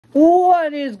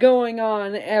What is going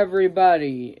on,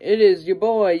 everybody? It is your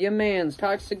boy, your man's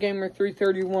Toxic Gamer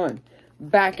 331,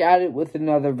 back at it with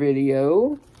another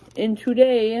video. And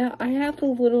today, I have a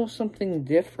little something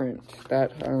different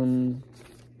that,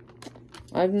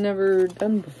 I've never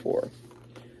done before.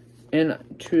 And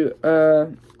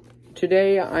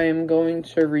today, I am going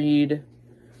to read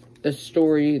a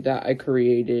story that I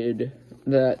created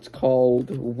that's called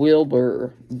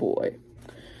Wilbur Boy.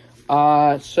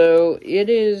 So it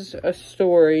is a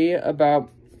story about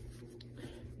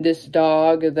this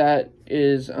dog that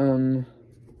is, a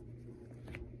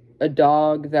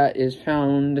dog that is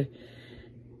found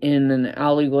in an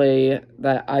alleyway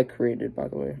that I created, by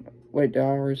the way. Wait, did I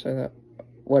already say that?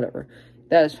 Whatever.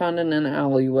 That is found in an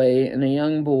alleyway, and a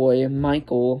young boy,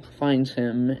 Michael, finds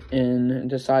him and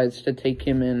decides to take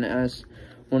him in as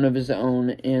one of his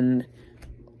own, and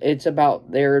it's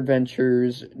about their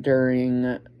adventures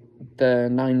during the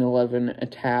 9/11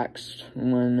 attacks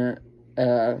when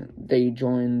they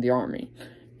joined the army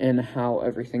and how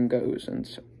everything goes and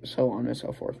so on and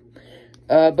so forth.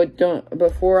 But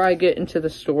before I get into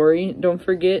the story, don't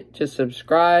forget to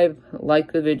subscribe,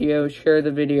 like the video, share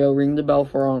the video, ring the bell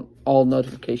for all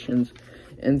notifications,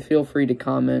 and feel free to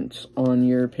comment on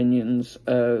your opinions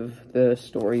of the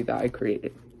story that I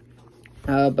created.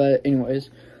 But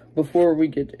anyways, before we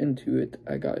get into it,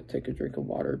 I gotta take a drink of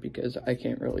water because I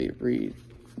can't really read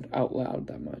out loud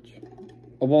that much.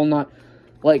 Well, not,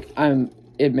 like,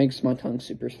 it makes my tongue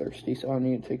super thirsty, so I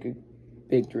need to take a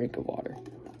big drink of water.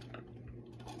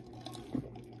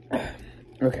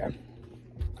 Okay.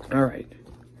 Alright.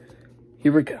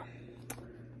 Here we go.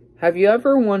 Have you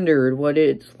ever wondered what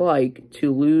it's like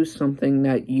to lose something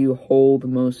that you hold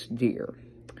most dear?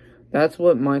 That's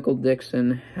what Michael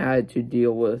Dixon had to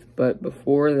deal with, but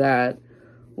before that,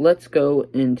 let's go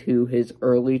into his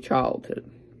early childhood.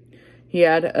 He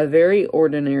had a very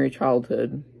ordinary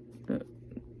childhood,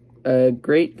 a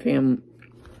great family,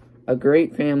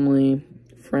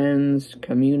 friends,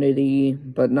 community,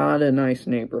 but not a nice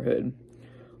neighborhood.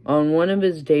 On one of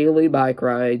his daily bike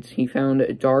rides, he found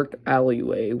a dark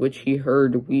alleyway, which he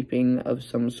heard weeping of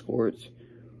some sorts.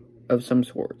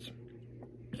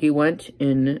 He went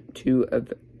in to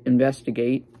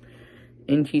investigate,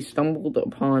 and he stumbled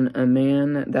upon a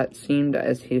man that seemed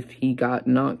as if he got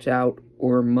knocked out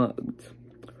or mugged.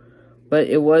 But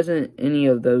it wasn't any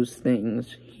of those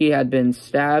things. He had been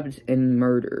stabbed and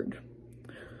murdered.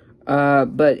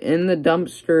 But in the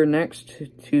dumpster next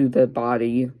to the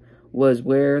body was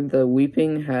where the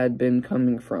weeping had been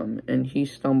coming from, and he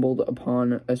stumbled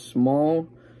upon a small,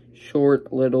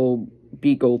 short little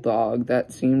beagle dog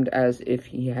that seemed as if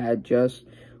he had just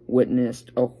witnessed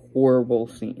a horrible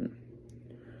scene.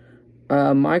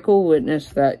 Michael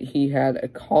witnessed that he had a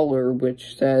collar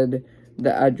which said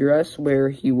the address where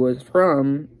he was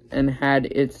from and had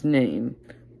its name,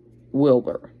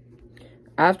 Wilbur.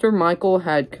 After Michael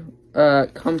had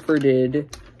comforted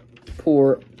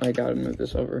poor... I gotta move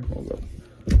this over, hold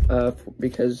up,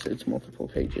 because it's multiple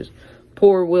pages.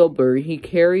 Poor Wilbur, he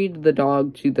carried the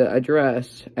dog to the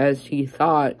address as he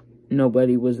thought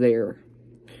nobody was there.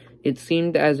 It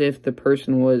seemed as if the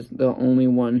person was the only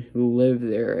one who lived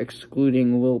there,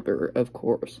 excluding Wilbur, of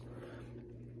course.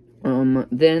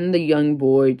 Then the young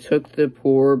boy took the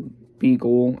poor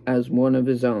beagle as one of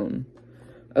his own.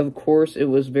 Of course, it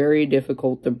was very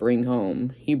difficult to bring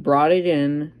home. He brought it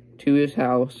in to his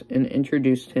house and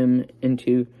introduced him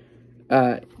to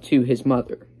his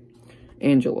mother,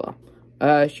 Angela.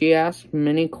 She asked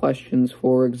many questions,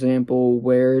 for example,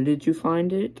 where did you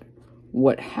find it?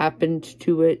 What happened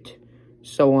to it?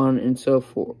 So on and so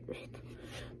forth.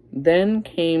 Then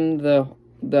came the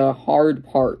hard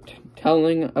part,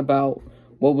 telling about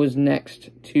what was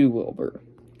next to Wilbur.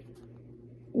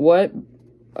 What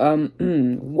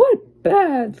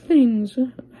bad things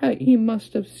he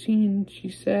must have seen, she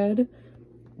said.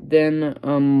 Then,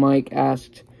 Mike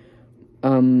asked,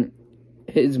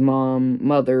 his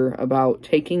mother about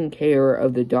taking care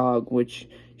of the dog, which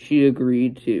she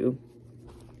agreed to.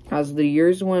 As the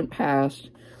years went past,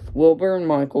 Wilbur and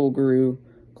Michael grew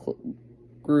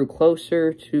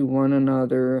closer to one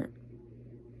another.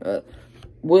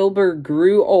 Wilbur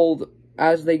grew old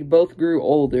as they both grew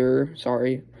older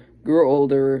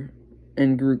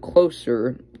and grew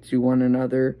closer to one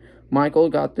another. Michael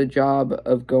got the job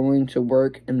of going to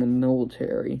work in the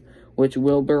military, which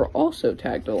Wilbur also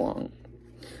tagged along.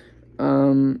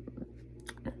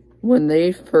 When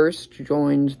they first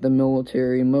joined the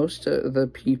military, most of the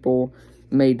people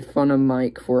made fun of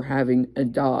Mike for having a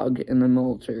dog in the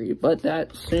military, but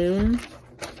that soon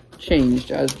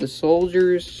changed as the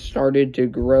soldiers started to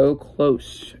grow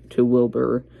close to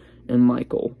Wilbur and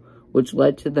Michael. which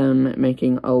led to them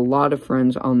making a lot of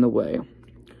friends on the way,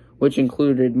 which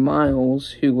included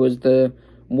Miles, who was the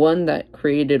one that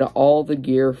created all the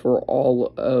gear for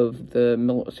all of the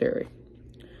military.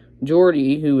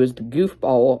 Jordy, who was the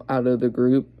goofball out of the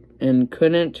group and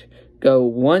couldn't go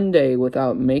one day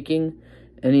without making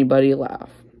anybody laugh.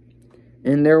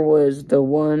 And there was the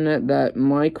one that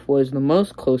Mike was the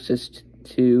most closest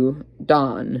to,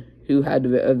 Don, who had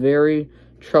a very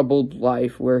troubled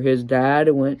life where his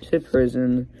dad went to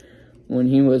prison when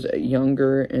he was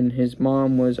younger and his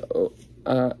mom was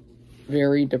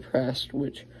very depressed,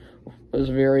 which was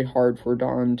very hard for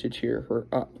Don to cheer her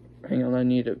up. Hang on, I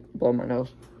need to blow my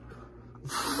nose.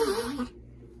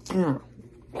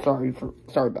 Sorry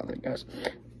about that, guys.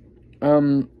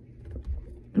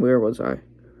 Where was I?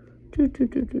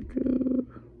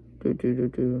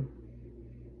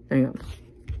 Hang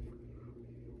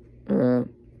on.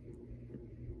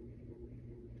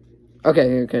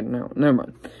 Okay, no, never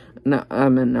mind. Now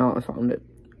I found it.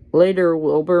 Later,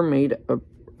 Wilbur made a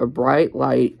bright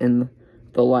light in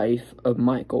the life of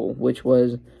Michael, which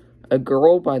was a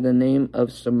girl by the name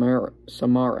of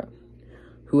Samara,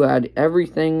 who had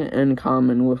everything in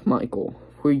common with Michael.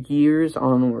 For years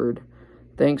onward,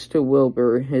 thanks to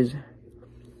Wilbur, his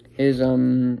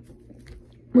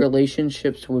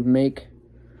relationships would make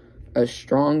a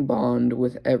strong bond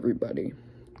with everybody.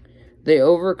 They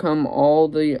overcame all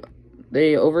the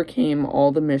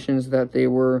missions that they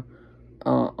were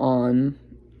on,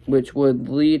 which would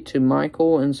lead to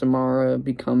Michael and Samara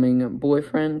becoming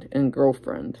boyfriend and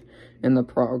girlfriend in the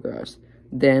progress,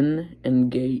 then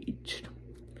engaged.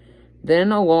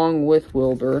 Then, along with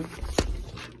Wilbur,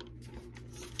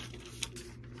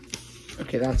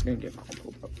 okay, that's gonna get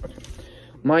pulled up. Okay.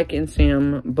 Mike and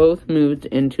Sam both moved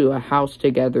into a house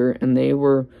together, and they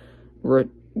were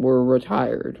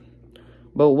retired.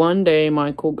 But one day,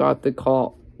 Michael got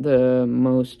the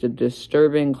most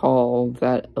disturbing call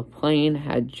that a plane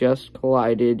had just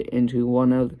collided into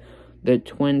one of the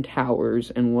Twin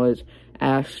Towers and was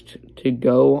asked to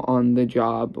go on the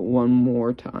job one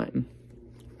more time,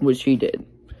 which he did.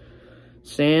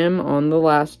 Sam, on the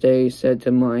last day, said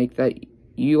to Mike that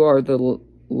you are the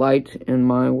light in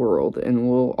my world and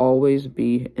will always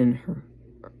be in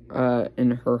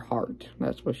her heart.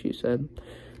 That's what she said.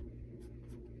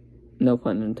 No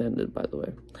pun intended, by the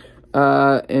way.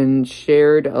 And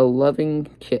shared a loving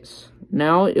kiss.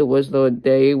 Now it was the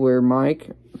day where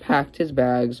Mike packed his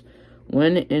bags,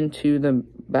 went into the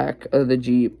back of the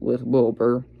Jeep with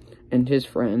Wilbur and his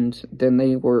friends. Then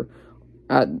they were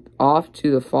off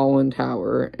to the fallen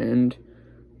tower and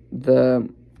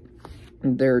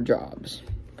their jobs.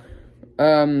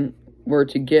 Were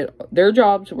to get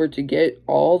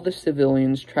all the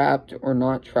civilians trapped or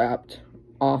not trapped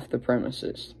off the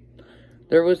premises.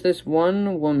 There was this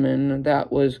one woman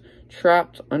that was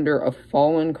trapped under a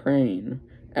fallen crane.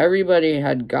 Everybody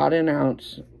had gotten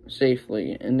out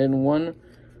safely, and in one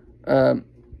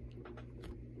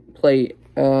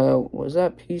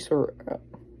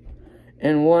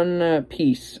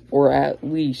piece, or at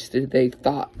least they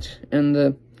thought, and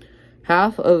the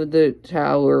half of the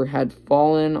tower had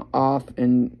fallen off,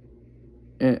 and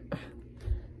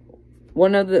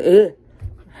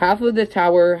half of the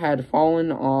tower had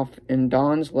fallen off, and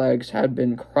Don's legs had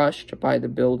been crushed by the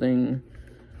building,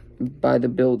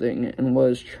 and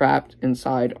was trapped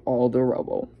inside all the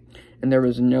rubble, and there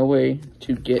was no way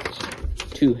to get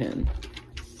to him.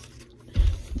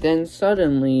 Then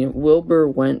suddenly, Wilbur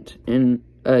went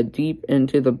deep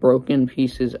into the broken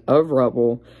pieces of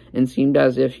rubble, and seemed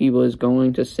as if he was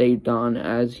going to save Don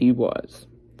as he was.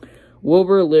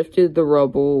 Wilbur lifted the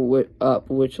rubble up,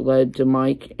 which led to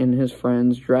Mike and his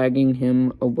friends dragging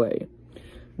him away.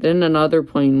 Then another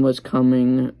plane was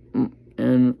coming,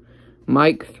 and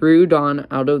Mike threw Don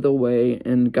out of the way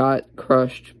and got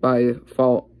crushed by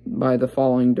the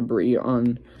falling debris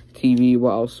on TV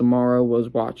while Samara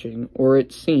was watching, or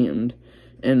it seemed,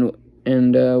 and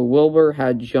Wilbur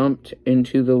had jumped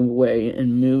into the way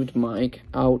and moved Mike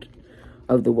out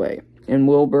of the way. And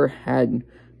Wilbur had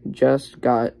just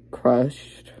got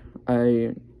crushed.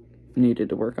 I needed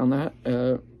to work on that.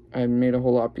 I made a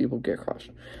whole lot of people get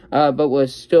crushed. But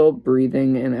was still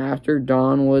breathing, and after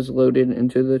Don was loaded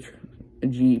into the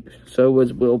Jeep, so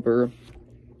was Wilbur.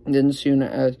 Then as soon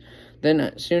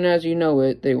as you know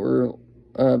it, they were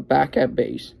back at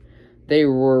base. They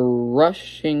were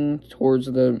rushing towards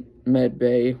the med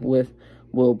bay with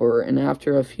Wilbur, and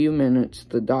after a few minutes,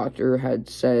 the doctor had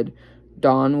said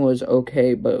Don was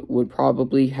okay, but would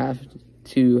probably have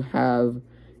to have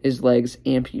his legs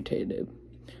amputated.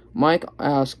 Mike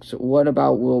asked, "What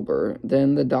about Wilbur?"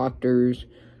 Then the doctor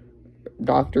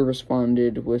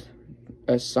responded with,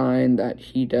 a sign that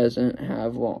he doesn't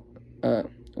have long,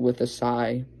 with a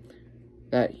sigh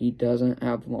that he doesn't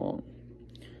have long.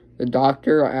 The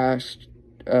doctor asked,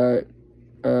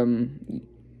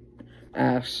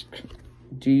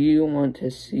 do you want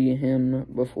to see him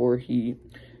before he...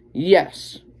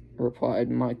 Yes, replied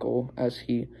Michael as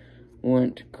he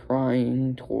went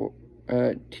crying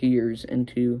tears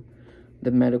into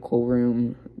the medical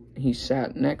room. He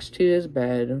sat next to his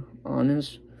bed on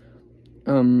his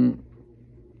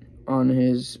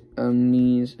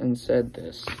knees and said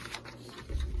this.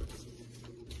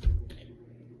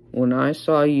 When I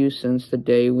saw you since the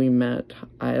day we met,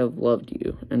 I have loved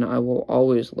you, and I will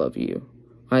always love you.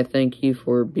 I thank you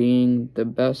for being the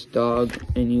best dog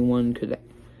anyone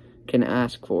can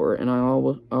ask for, and I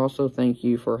also thank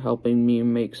you for helping me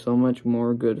make so much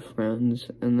more good friends,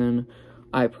 and then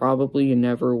I probably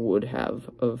never would have,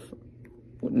 and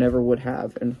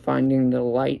finding the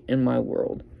light in my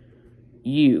world.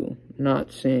 You,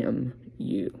 not Sam,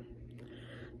 you.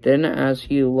 Then as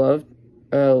he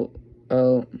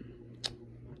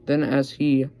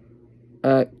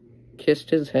kissed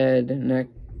his head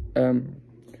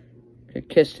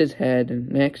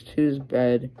next to his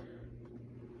bed,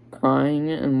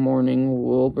 crying and mourning,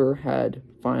 Wilbur had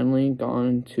finally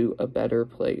gone to a better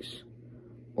place.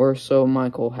 Or so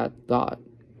Michael had thought.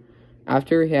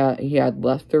 After he had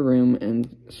left the room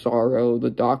in sorrow, the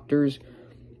doctors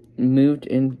moved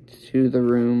into the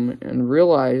room and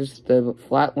realized the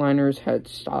flatliners had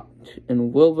stopped,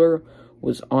 and Wilbur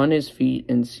was on his feet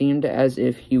and seemed as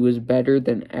if he was better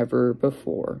than ever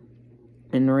before,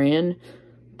 and ran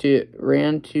to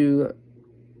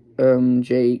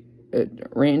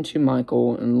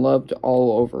Michael and loved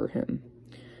all over him.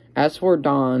 As for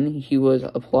Don, he was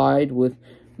applied with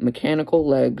mechanical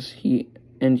legs,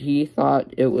 and he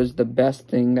thought it was the best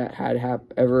thing that had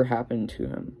ever happened to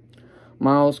him.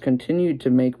 Miles continued to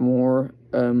make more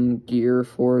gear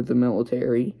for the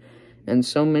military, and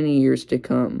so many years to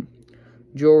come.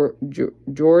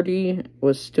 Jordy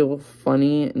was still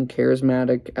funny and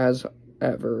charismatic as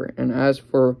ever, and as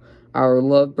for our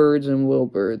lovebirds and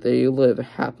Wilbur, they lived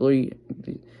happy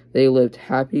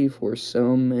for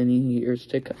so many years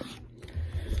to come.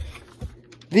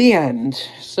 The end.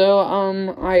 So,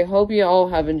 I hope you all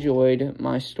have enjoyed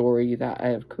my story that I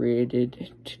have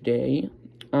created today.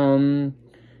 And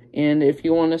if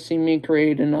you want to see me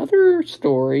create another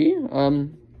story,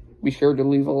 be sure to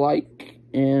leave a like.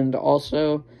 And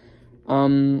also,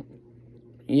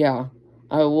 yeah,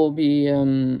 I will be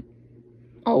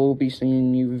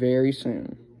seeing you very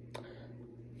soon.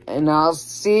 And I'll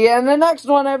see you in the next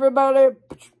one, everybody.